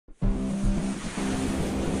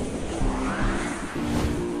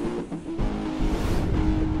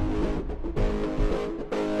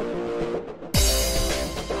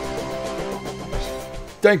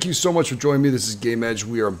Thank you so much for joining me. This is Game Edge.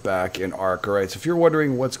 We are back in ARK. Alright, so if you're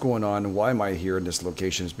wondering what's going on, why am I here in this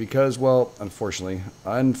location, is because, well, unfortunately,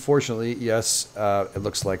 yes, it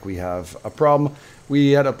looks like we have a problem.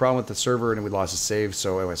 We had a problem with the server and we lost a save,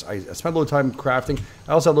 so anyways, I spent a little time crafting.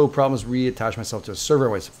 I also had little problems reattach myself to a server.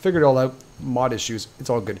 Anyways, figured it all out, mod issues,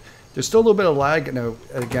 it's all good. There's still a little bit of lag. Now,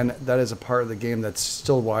 again, that is a part of the game that's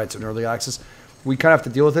still why it's in early access. We kind of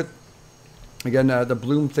have to deal with it. Again, the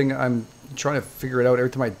bloom thing, I'm trying to figure it out. Every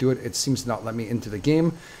time I do it, it seems to not let me into the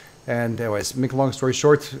game. And anyways, make a long story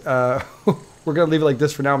short, we're going to leave it like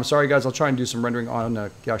this for now. I'm sorry, guys. I'll try and do some rendering on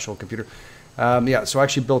the actual computer. Yeah, so I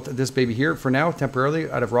actually built this baby here for now,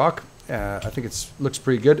 temporarily, out of rock. I think it looks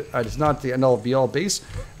pretty good. It's not the end-all be-all base,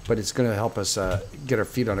 but it's going to help us get our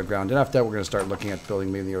feet on the ground. And after that, we're going to start looking at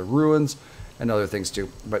building maybe the ruins and other things too.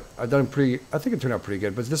 But I think it turned out pretty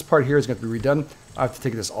good. But this part here is going to be redone. I have to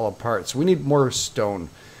take this all apart. So we need more stone.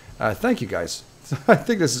 Thank you, guys. I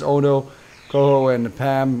think this is Ono, Koho, and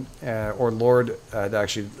Pam, or Lord, that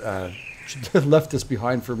actually left this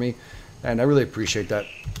behind for me. And I really appreciate that.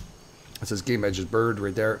 It says Game Edge's bird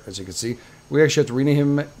right there, as you can see. We actually have to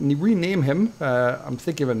rename him. I'm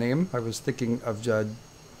thinking of a name. I was thinking of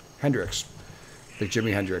Hendrix, like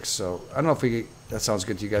Jimi Hendrix. So I don't know if that sounds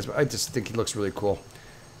good to you guys, but I just think he looks really cool.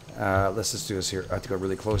 Let's just do this here. I have to go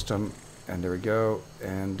really close to him. And there we go.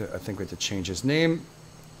 And I think we have to change his name.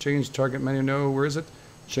 Change target menu. No, where is it?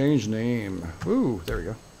 Change name. Ooh, there we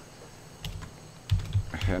go.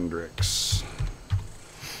 Hendrix.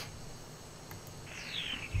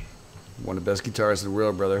 One of the best guitarists in the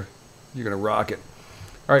world, brother. You're going to rock it.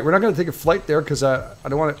 All right, we're not going to take a flight there because I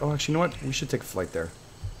don't want to... Oh, actually, you know what? We should take a flight there.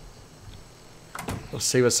 It'll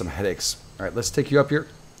save us some headaches. All right, let's take you up here.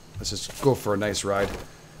 Let's just go for a nice ride.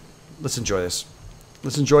 Let's enjoy this.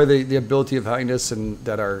 Let's enjoy the ability of having this, and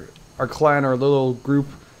that our clan, our little group,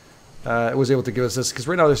 was able to give us this. Because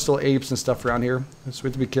right now there's still apes and stuff around here. So we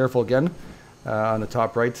have to be careful again on the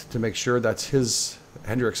top right to make sure that's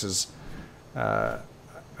Hendrix's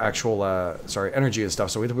actual energy and stuff.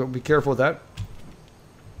 So we have to be careful with that.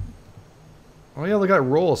 Oh yeah, look at that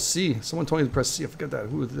roll C. Someone told me to press C. I forget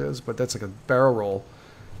who it is, but that's like a barrel roll.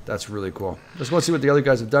 That's really cool. Let's go and see what the other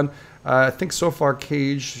guys have done. I think so far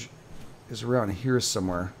Cage is around here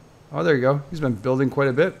somewhere. Oh, there you go. He's been building quite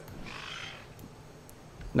a bit.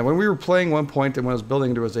 Now, when we were playing one point and when I was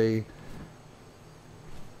building, there was a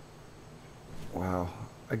I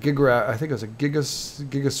think it was a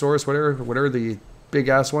Gigasaurus, whatever the big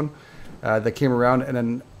ass one that came around. And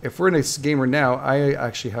then if we're in this gamer now, I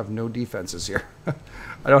actually have no defenses here.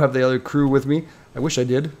 I don't have the other crew with me. I wish I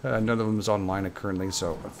did. None of them is online currently,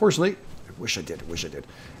 so unfortunately, I wish I did. Anyways,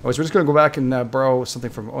 we're just going to go back and borrow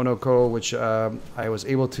something from Onoko, which I was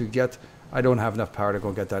able to get. I don't have enough power to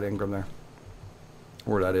go get that Ingram there.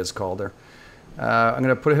 Where that is called there. I'm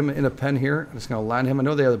going to put him in a pen here. I'm just going to land him. I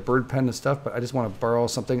know they have a bird pen and stuff, but I just want to borrow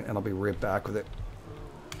something, and I'll be right back with it.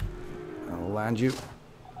 I'll land you.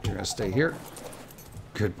 You're going to stay here.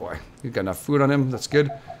 Good boy. You've got enough food on him. That's good.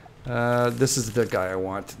 This is the guy I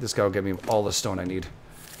want. This guy will give me all the stone I need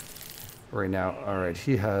right now. All right.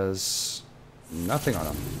 He has nothing on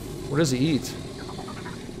him. What does he eat?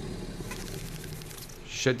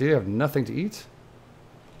 Shit, do you have nothing to eat?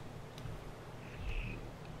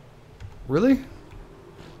 Really?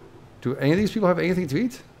 Do any of these people have anything to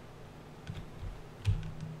eat?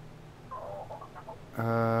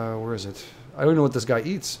 Where is it? I don't know what this guy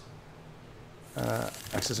eats.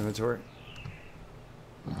 Access inventory.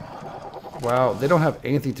 Wow, they don't have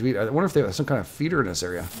anything to eat. I wonder if they have some kind of feeder in this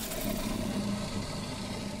area.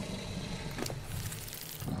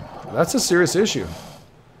 That's a serious issue.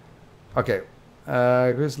 Okay.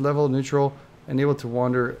 Increase level, neutral, enable to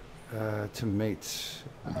wander to mate.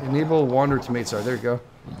 Enable wander to mate. Sorry, there you go.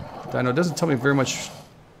 Dino doesn't tell me very much.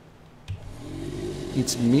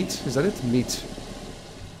 Eats meat. Is that it? Meat.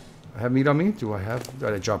 I have meat on me? Do I have?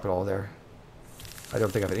 Did I drop it all there? I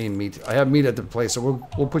don't think I have any meat. I have meat at the place, so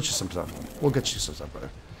we'll put you some stuff. We'll get you some stuff,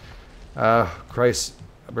 brother. Christ.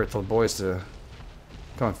 I better tell the boys to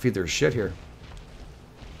come and feed their shit here.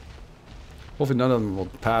 Hopefully none of them will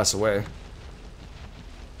pass away.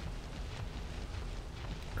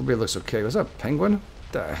 Everybody looks okay. Was that a penguin? What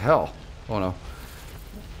the hell? Oh no.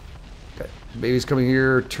 Okay. Babies coming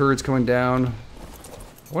here. Turds coming down.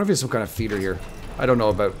 I wonder if there's some kind of feeder here. I don't know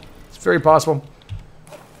about. It's very possible.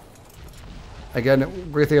 Again,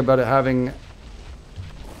 great thing about it having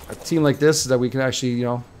a team like this is that we can actually, you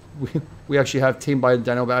know, we actually have teamed by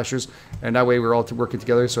Dino Bashers, and that way we're all working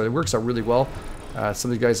together. So it works out really well. Some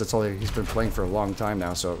of the guys, that's all he's been playing for a long time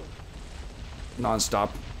now, so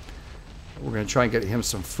non-stop. We're going to try and get him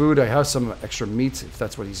some food. I have some extra meat, if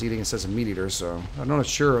that's what he's eating. It says a meat eater, so I'm not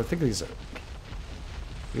sure. I think he's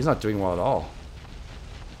not doing well at all.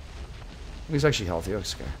 He's actually healthy.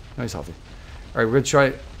 Okay. No, he's healthy. All right, we're going to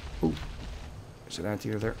try... Ooh. There's an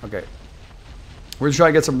anteater there. Okay. We're going to try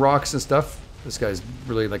and get some rocks and stuff. This guy's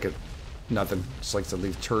really like a... Nothing. Just likes to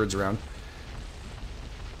leave turds around.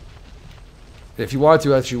 If you wanted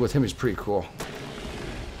to, actually, with him, he's pretty cool.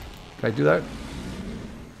 Can I do that?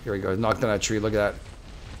 Here we go. Knocked down that tree. Look at that.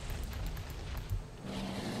 A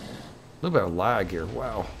little bit of lag here.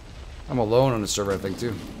 Wow. I'm alone on the server, I think,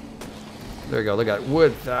 too. There you go. Look at that.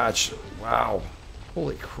 Wood thatch. Wow.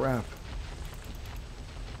 Holy crap.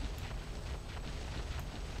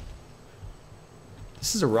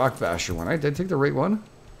 This is a rock basher one. Did I take the right one?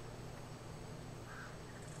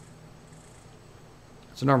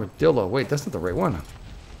 It's an armadillo. Wait, that's not the right one.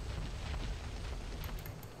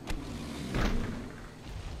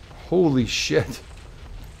 Holy shit.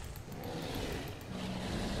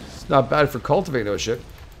 It's not bad for cultivating those shit.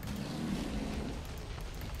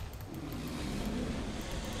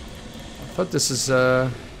 I thought this is, no,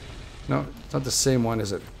 it's not the same one,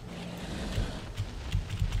 is it?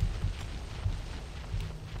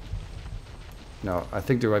 No, I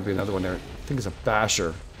think there might be another one there. I think it's a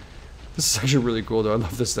basher. This is actually really cool, though. I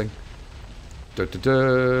love this thing. Da, da,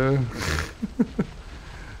 da.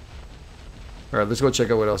 Alright, let's go check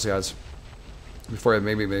out what else he has. Before I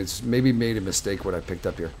maybe made a mistake what I picked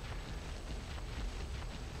up here.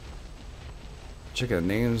 Check out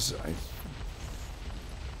names. I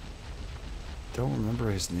don't remember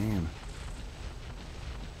his name.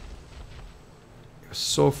 It was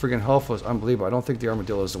so freaking helpful. It's unbelievable. I don't think the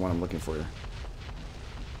armadillo is the one I'm looking for here.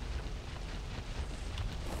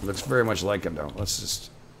 It looks very much like him, though. Let's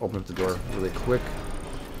just open up the door really quick.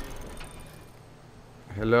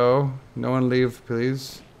 Hello? No one leave,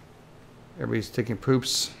 please. Everybody's taking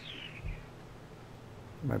poops.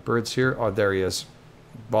 My bird's here. Oh, there he is.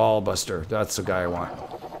 Ball buster. That's the guy I want.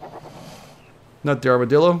 Not the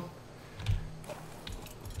armadillo.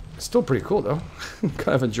 Still pretty cool, though.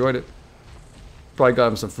 Kind of enjoyed it. Probably got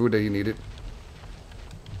him some food that he needed.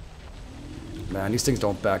 Man, these things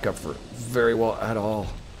don't back up for very well at all.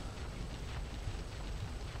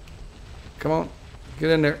 Come on. Get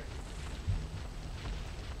in there.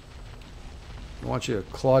 I want you to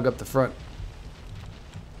clog up the front.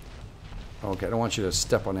 Okay, I don't want you to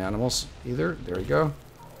step on animals either. There we go.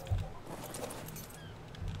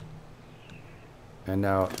 And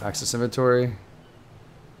now access inventory.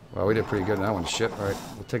 Well, we did pretty good on that one. Shit. Alright,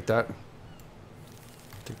 we'll take that.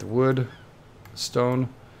 Take the wood, stone,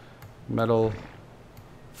 metal,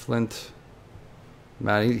 flint.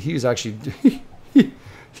 Man, he's actually...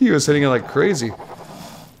 he was hitting it like crazy.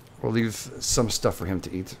 We'll leave some stuff for him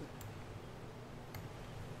to eat.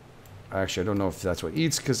 Actually, I don't know if that's what he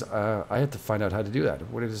eats, because I have to find out how to do that.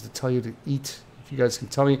 What it is to tell you to eat. If you guys can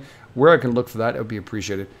tell me where I can look for that, it would be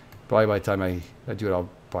appreciated. Probably by the time I do it, I'll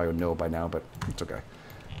probably know by now, but it's okay.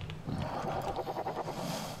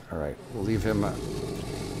 Alright, we'll leave him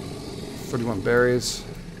 31 berries.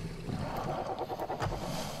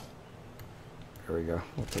 There we go.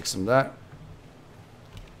 We'll take some of that.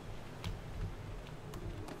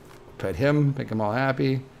 Pet him, make him all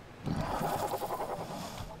happy.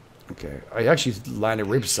 Okay, I actually landed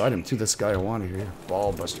right beside him too. This guy I wanted here.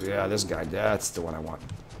 Ball buster. Yeah, this guy. That's the one I want.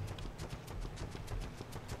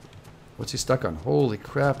 What's he stuck on? Holy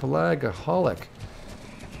crap, lagaholic.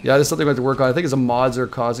 Yeah, there's something we have to work on. I think it's the mods that are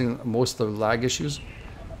causing most of the lag issues.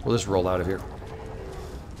 We'll just roll out of here.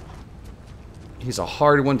 He's a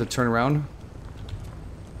hard one to turn around.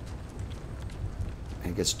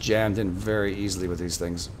 He gets jammed in very easily with these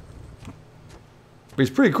things. But he's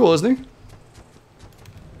pretty cool, isn't he?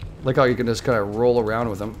 Like how you can just kind of roll around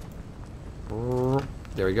with him.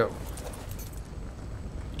 There we go.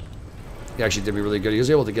 He actually did me really good. He was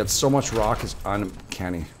able to get so much rock. It's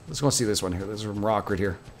uncanny. Let's go see this one here. There's some rock right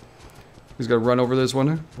here. He's going to run over this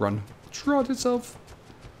one. Run. Trot itself.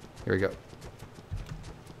 Here we go.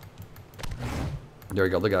 There we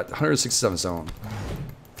go. Look at that. 167 stone.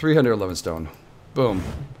 311 stone. Boom.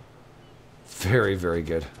 Very, very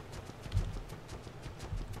good.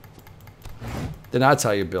 Then that's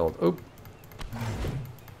how you build. Oop.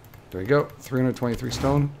 There you go. 323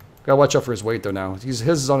 stone. Gotta watch out for his weight though now. His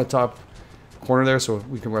is on the top corner there, so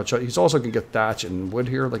we can watch out. He's also can get thatch and wood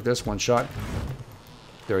here like this, one shot.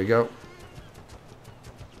 There we go.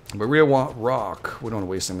 But we want rock. We don't want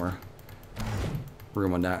to waste anywhere.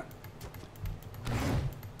 Room on that. I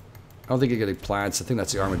don't think you get any plants. I think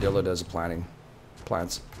that's the armadillo does the planting.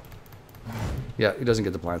 Plants. Yeah, he doesn't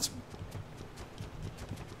get the plants.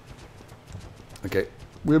 Okay.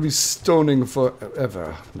 We'll be stoning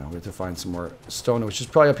forever. No, we have to find some more stone, which is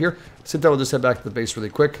probably up here. Sit down, we'll just head back to the base really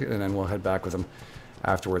quick, and then we'll head back with them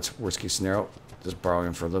afterwards. Worst case scenario, just borrowing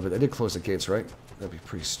him for a little bit. I did close the gates, right? That'd be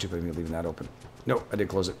pretty stupid of me leaving that open. No, I did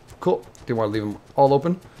close it. Cool. Didn't want to leave them all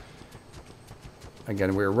open.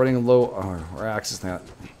 Again, we were running low on our axes now.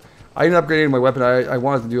 I ended up upgrading my weapon. I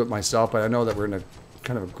wanted to do it myself, but I know that we're in a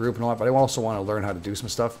kind of a group and all that, but I also want to learn how to do some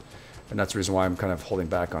stuff. And that's the reason why I'm kind of holding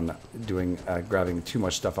back on doing, grabbing too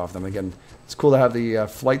much stuff off them. Again, it's cool to have the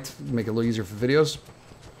flight, make it a little easier for videos.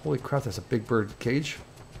 Holy crap, that's a big bird cage.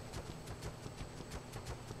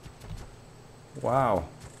 Wow.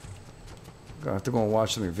 I have to go and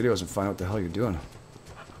watch some of your videos and find out what the hell you're doing.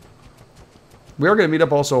 We are going to meet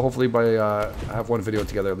up also, hopefully, by have one video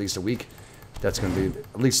together at least a week. That's going to be,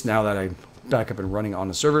 at least now that I'm back up and running on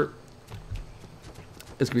the server,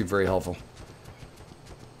 it's going to be very helpful.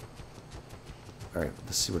 Alright,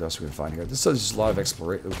 let's see what else we can find here. This is just a lot of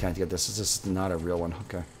exploration. We can't get this. This is not a real one.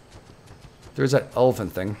 Okay. There's that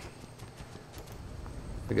elephant thing.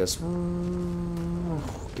 I guess.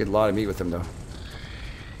 Get a lot of meat with him, though.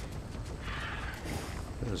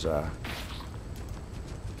 There's a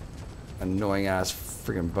annoying ass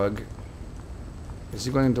freaking bug. Is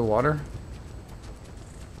he going into water?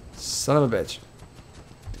 Son of a bitch.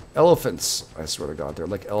 Elephants. I swear to God, they're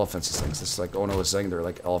like elephants, these things. It's like Ono was saying, they're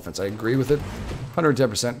like elephants. I agree with it.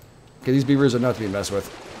 110%. Okay, these beavers are not to be messed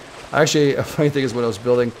with. Actually, a funny thing is when I was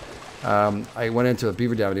building, I went into a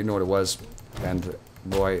beaver dam. I didn't know what it was. And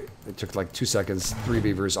boy, it took like 2 seconds. 3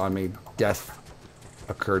 beavers on me. Death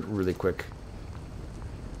occurred really quick.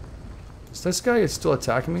 Is this guy still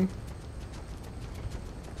attacking me?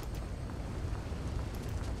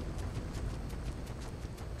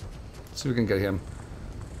 Let's see if we can get him.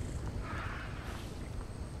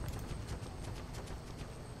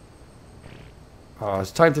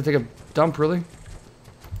 It's time to take a dump, really?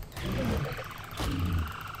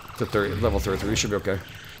 To level 33, we should be okay.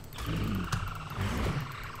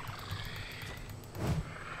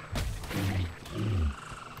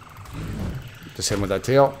 Just hit him with that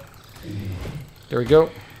tail. There we go.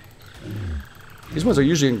 These ones are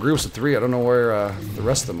usually in groups of 3. I don't know where the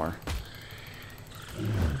rest of them are.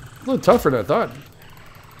 A little tougher than I thought.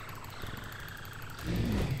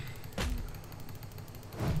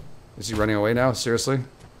 Is he running away now? Seriously?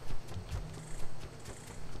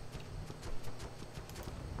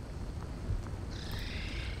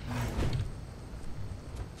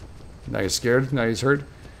 Now he's scared? Now he's hurt?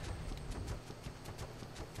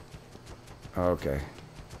 Okay.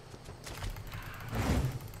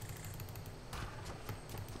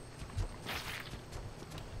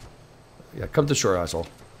 Yeah, come to shore, asshole.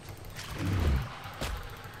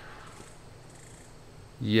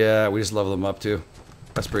 Yeah, we just leveled him up too.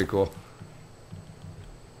 That's pretty cool.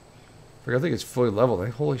 I think it's fully leveled,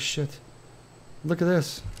 eh? Holy shit. Look at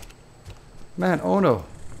this. Man, Ono.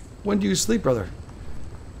 When do you sleep, brother?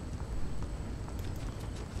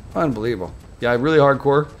 Unbelievable. Yeah, really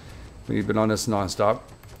hardcore. We've been on this non-stop.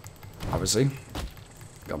 Obviously.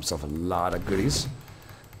 Got himself a lot of goodies.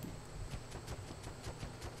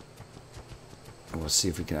 And we'll see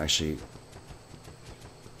if we can actually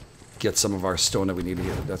get some of our stone that we need to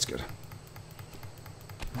get. That's good.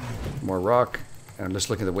 More rock. And I'm just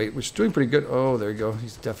looking at the weight, which is doing pretty good. Oh, there you go.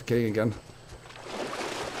 He's defecating again.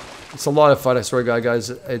 It's a lot of fun, I swear to God, guys.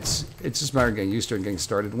 It's just a matter of getting used to it and getting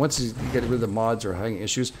started. Once you get rid of the mods or having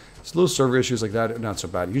issues, it's little server issues like that, not so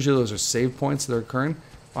bad. Usually those are save points that are occurring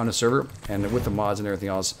on the server. And with the mods and everything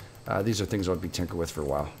else, these are things I would be tinkering with for a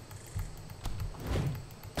while.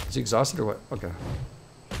 Is he exhausted or what? Okay.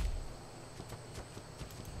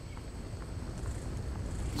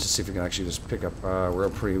 Let's just see if we can actually just pick up. We're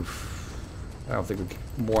up pretty... I don't think we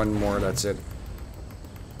can... One more, that's it.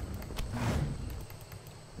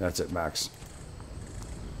 That's it, max.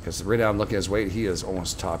 Because right now I'm looking at his weight, he is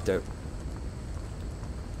almost topped out.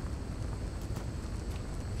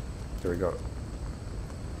 There we go.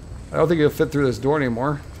 I don't think he'll fit through this door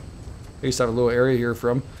anymore. I used to have a little area here for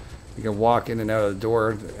him. You can walk in and out of the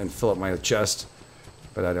door and fill up my chest.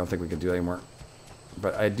 But I don't think we can do that anymore.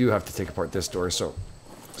 But I do have to take apart this door, so...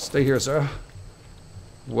 Stay here, sir.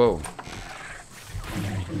 Whoa.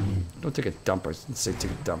 Don't take a dump. I didn't say take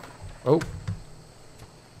a dump. Oh.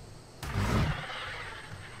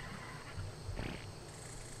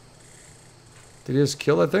 Did he just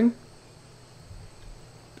kill that thing?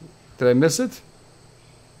 Did I miss it?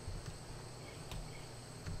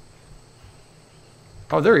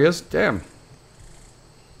 Oh, there he is. Damn.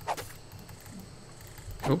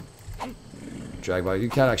 Oh. Drag by. You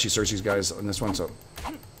can't actually search these guys on this one, so...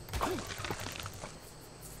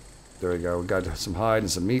 There we go. We got some hide and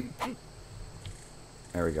some meat.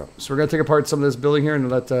 There we go. So we're going to take apart some of this building here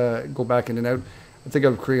and let go back in and out. I think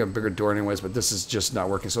I'm creating a bigger door anyways, but this is just not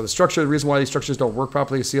working. So the structure, the reason why these structures don't work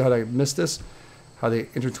properly, you see how I missed this? How they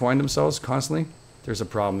intertwine themselves constantly? There's a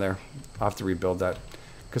problem there. I'll have to rebuild that.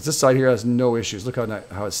 Because this side here has no issues. Look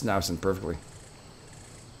how it snaps in perfectly.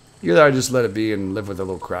 Either I just let it be and live with the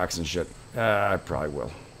little cracks and shit. I probably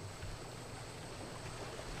will.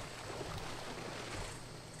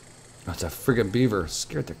 Oh, it's a friggin' beaver.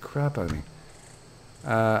 Scared the crap out of me.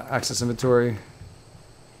 Access inventory.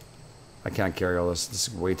 I can't carry all this. This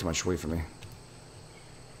is way too much weight for me.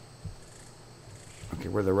 Okay,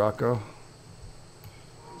 where'd the rock go?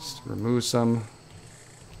 Just remove some.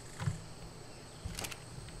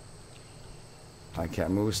 I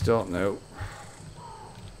can't move still. No.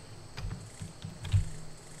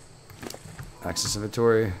 Access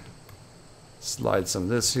inventory. Slide some of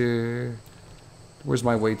this here. Where's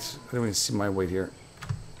my weight? I don't even see my weight here.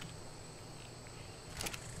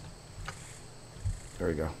 There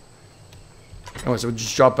we go. Anyway, so we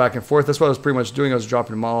just drop back and forth. That's what I was pretty much doing. I was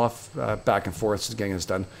dropping them all off back and forth, just getting this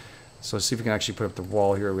done. So let's see if we can actually put up the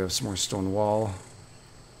wall here. We have some more stone wall.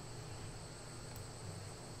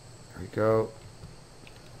 There we go.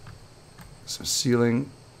 Some ceiling.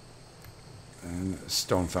 And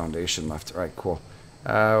stone foundation left. All right, cool.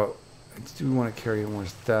 I do want to carry more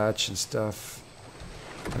thatch and stuff.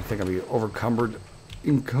 I think I'll be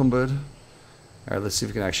encumbered. All right, let's see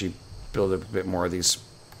if we can actually build a bit more of these.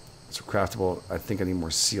 So craftable, I think I need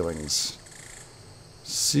more ceilings.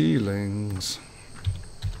 Ceilings.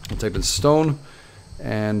 I'll type in stone.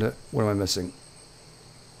 And what am I missing?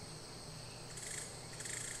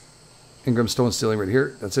 Ingram stone ceiling right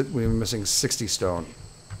here. That's it. We're missing 60 stone.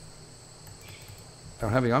 I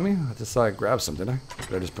don't have any on me? I just thought I grabbed some, didn't I? Or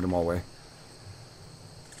did I just put them all away?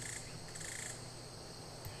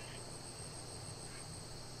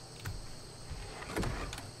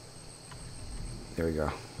 There we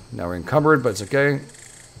go. Now we're encumbered, but it's okay.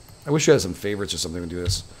 I wish I had some favorites or something to do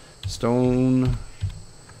this. Stone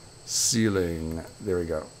ceiling. There we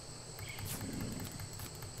go.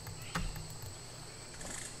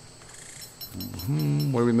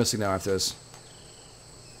 What are we missing now after this?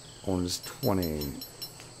 Oh, it's 20.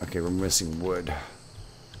 Okay, we're missing wood.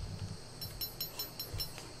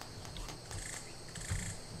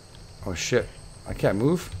 Oh shit. I can't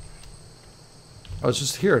move. I was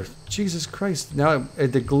just here. Jesus Christ. Now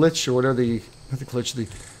the glitch or whatever not the glitch,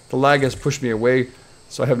 the lag has pushed me away,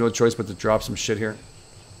 so I have no choice but to drop some shit here.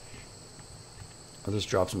 I'll just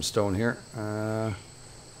drop some stone here.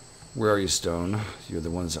 Where are you, stone? You're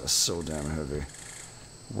the ones that are so damn heavy.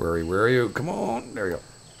 Where are you? Come on. There we go.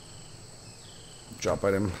 Drop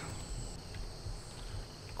item.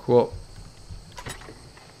 Cool.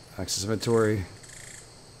 Access inventory.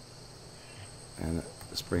 And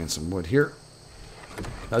let's bring in some wood here.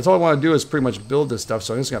 That's all I want to do is pretty much build this stuff.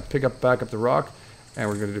 So I'm just going to back up the rock. And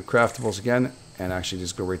we're going to do craftables again. And actually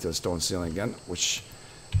just go right to the stone ceiling again. Which...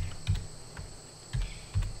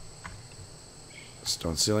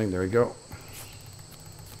 Stone ceiling. There we go.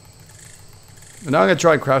 And now I'm going to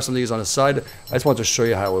try and craft some of these on the side. I just want to show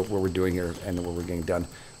you what we're doing here and what we're getting done.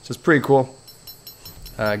 So it's pretty cool.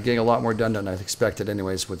 Getting a lot more done than I expected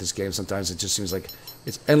anyways with this game. Sometimes it just seems like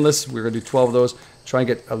it's endless. We're going to do 12 of those. Try and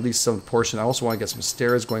get at least some portion. I also want to get some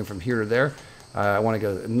stairs going from here to there. I want to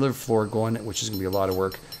get another floor going, which is going to be a lot of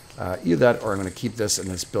work. Either that or I'm going to keep this and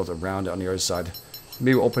it's built around on the other side.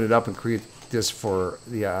 Maybe we'll open it up and create this for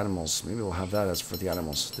the animals. Maybe we'll have that as for the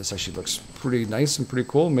animals. This actually looks pretty nice and pretty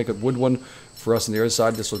cool. Make a wood one for us on the other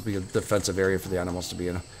side. This will be a defensive area for the animals to be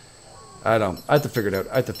in. I don't know. I have to figure it out.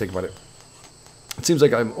 I have to think about it. It seems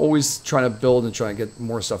like I'm always trying to build and trying to get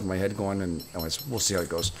more stuff in my head going. And anyways, we'll see how it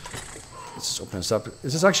goes. Let's just open this up.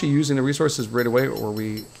 Is this actually using the resources right away, or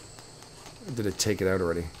did it take it out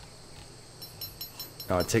already?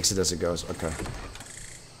 No, it takes it as it goes. Okay.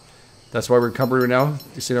 That's why we're encumbered right now.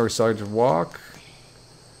 You see now we're starting to walk.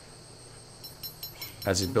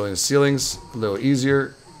 As he's building the ceilings, a little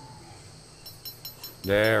easier.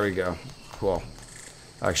 There we go. Cool.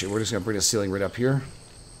 Actually, we're just going to bring the ceiling right up here.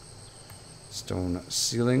 Stone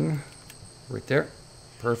ceiling. Right there.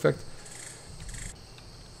 Perfect.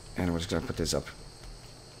 And we're just going to put this up.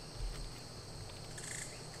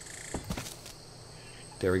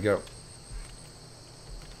 There we go.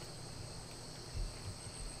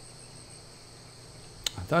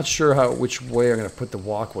 I'm not sure which way I'm going to put the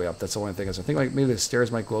walkway up. That's the only thing. I think like maybe the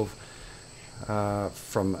stairs might go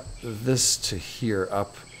from this to here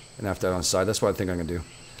up and after that on the side. That's what I think I'm going to do.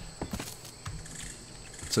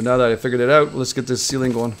 So now that I figured it out, let's get this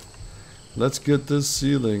ceiling going. Let's get this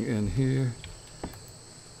ceiling in here.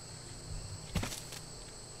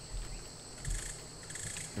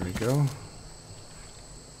 go.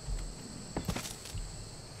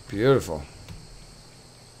 Beautiful.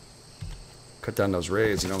 Cut down those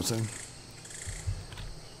rays, you know what I'm saying?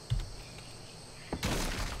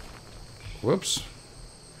 Whoops.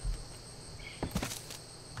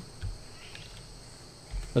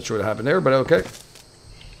 Not sure what happened there, but okay.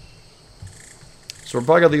 So we're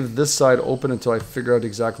probably going to leave this side open until I figure out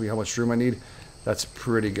exactly how much room I need. That's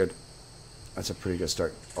pretty good. That's a pretty good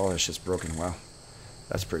start. Oh, that shit's broken. Wow.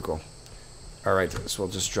 That's pretty cool. Alright, so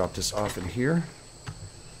we'll just drop this off in here.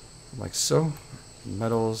 Like so.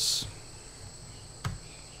 Metals.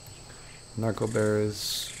 Narco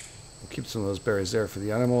berries. We'll keep some of those berries there for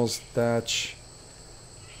the animals. Thatch.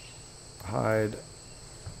 Hide.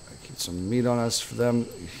 Keep some meat on us for them.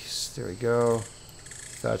 There we go.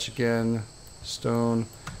 Thatch again. Stone.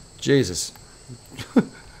 Jesus. You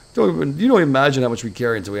don't even imagine how much we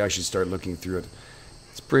carry until we actually start looking through it.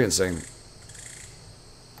 It's pretty insane.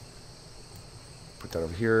 Put that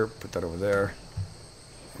over here. Put that over there.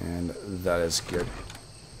 And that is good.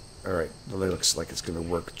 Alright. It looks like it's going to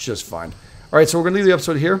work just fine. Alright, so we're going to leave the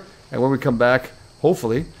episode here. And when we come back,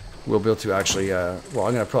 hopefully, we'll be able to actually... well,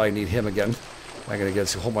 I'm going to probably need him again. I'm going to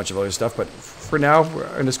get a whole bunch of other stuff. But for now,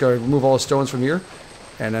 I'm just going to remove all the stones from here.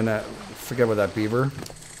 And then forget about that beaver.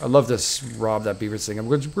 I love this rob that beaver thing.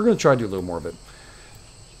 We're going to try to do a little more of it.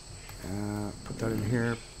 Put that in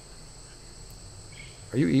here.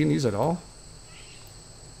 Are you eating these at all?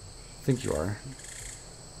 I think you are.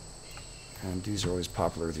 And these are always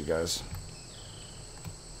popular with you guys.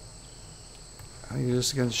 How do you do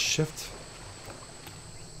this again? Shift?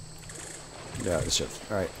 Yeah, the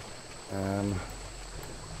shift. Alright.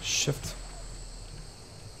 Shift.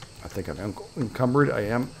 I think I'm encumbered. I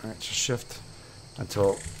am. Alright, just shift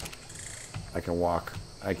until I can walk.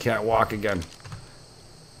 I can't walk again.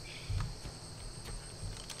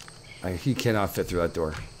 He cannot fit through that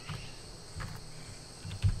door.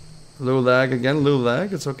 Little lag again. Little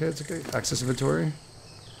lag. It's okay. It's okay. Access inventory.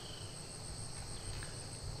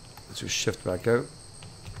 Let's just shift back out.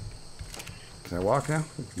 Can I walk now?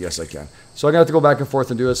 Yes, I can. So I'm going to have to go back and forth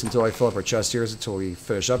and do this until I fill up our chest here, until we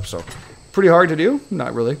finish up. So pretty hard to do.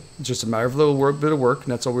 Not really. It's just a matter of a little work, bit of work.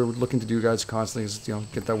 And that's all we're looking to do, guys, constantly is, you know,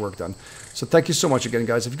 get that work done. So thank you so much again,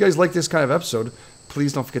 guys. If you guys like this kind of episode,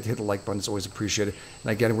 please don't forget to hit the like button. It's always appreciated.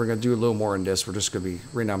 And again, we're going to do a little more in this. We're just going to be,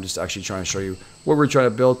 right now I'm just actually trying to show you what we're trying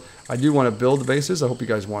to build. I do want to build the bases. I hope you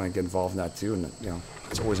guys want to get involved in that too. And, you know,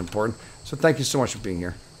 it's always important. So thank you so much for being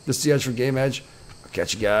here. This is the Edge from Game Edge. I'll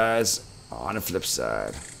catch you guys on the flip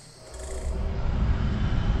side.